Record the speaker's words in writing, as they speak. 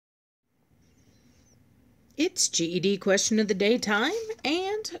It's GED question of the day time,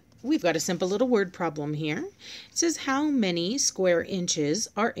 and we've got a simple little word problem here. It says how many square inches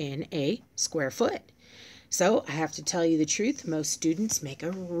are in a square foot? So I have to tell you the truth, most students make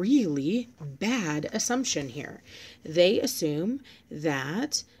a really bad assumption here. They assume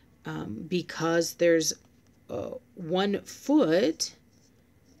that because there's 1 foot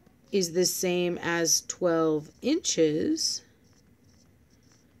is the same as 12 inches.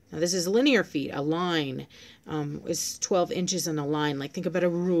 Now this is linear feet. A line is 12 inches in a line. Like think about a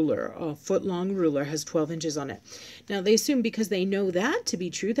ruler. A foot-long ruler has 12 inches on it. Now they assume because they know that to be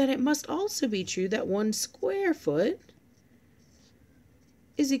true, that it must also be true that 1 square foot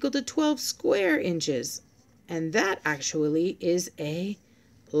is equal to 12 square inches. And that actually is a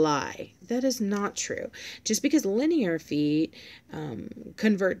lie. That is not true. Just because linear feet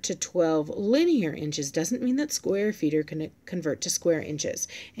convert to 12 linear inches doesn't mean that square feet are going to convert to square inches.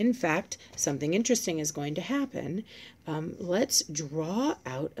 In fact, something interesting is going to happen. Let's draw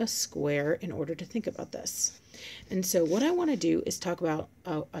out a square in order to think about this. And so what I want to do is talk about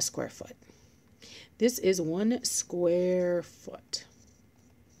a square foot. This is 1 square foot.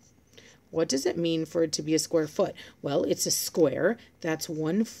 What does it mean for it to be a square foot? Well, it's a square. That's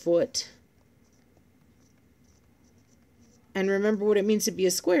 1 foot. And remember what it means to be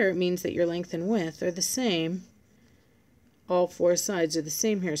a square. It means that your length and width are the same. All 4 sides are the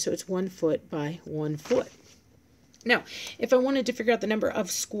same here. So it's 1 foot by 1 foot. Now, if I wanted to figure out the number of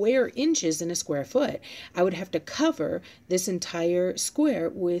square inches in a square foot, I would have to cover this entire square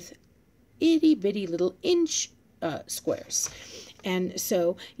with itty-bitty little inch squares. And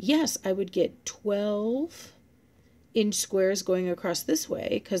so, yes, I would get 12 inch squares going across this way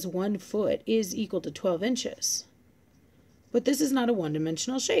because 1 foot is equal to 12 inches. But this is not a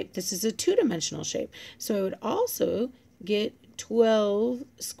one-dimensional shape. This is a two-dimensional shape. So I would also get 12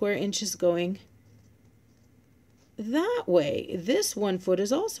 square inches going that way. This 1 foot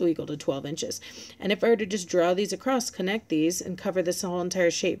is also equal to 12 inches. And if I were to just draw these across, connect these, and cover this whole entire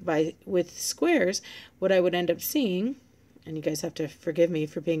shape with squares, what I would end up seeing, and you guys have to forgive me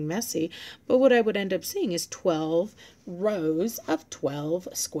for being messy, but what I would end up seeing is 12 rows of 12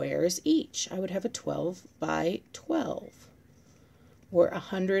 squares each. I would have a 12 by 12, or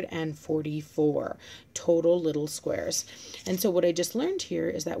 144 total little squares. And so what I just learned here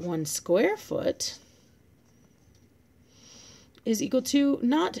is that 1 square foot is equal to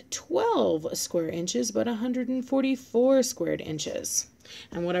not 12 square inches, but 144 squared inches.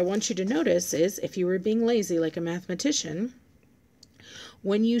 And what I want you to notice is, if you were being lazy like a mathematician,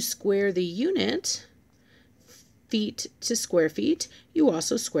 when you square the unit, feet to square feet, you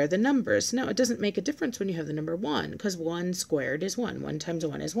also square the numbers. Now, it doesn't make a difference when you have the number 1, because 1 squared is 1. 1 times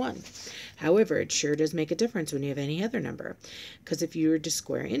 1 is 1. However, it sure does make a difference when you have any other number, because if you were to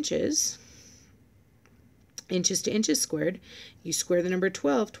square inches, inches to inches squared, you square the number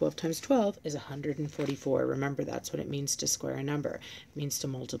 12. 12 times 12 is 144. Remember, that's what it means to square a number. It means to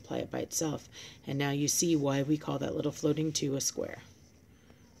multiply it by itself. And now you see why we call that little floating 2 a square.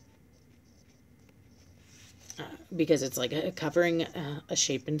 Because it's like covering a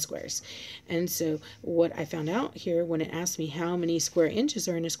shape in squares. And so what I found out here when it asked me how many square inches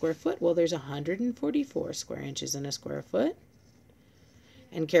are in a square foot, well, there's 144 square inches in a square foot.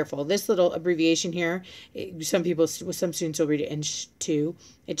 And careful, this little abbreviation here, some students will read it inch 2.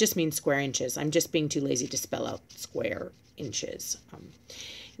 It just means square inches. I'm just being too lazy to spell out square inches.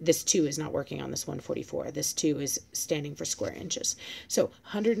 This 2 is not working on this 144. This 2 is standing for square inches. So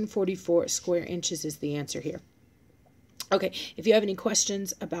 144 square inches is the answer here. Okay, if you have any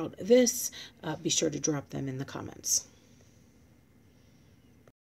questions about this, be sure to drop them in the comments.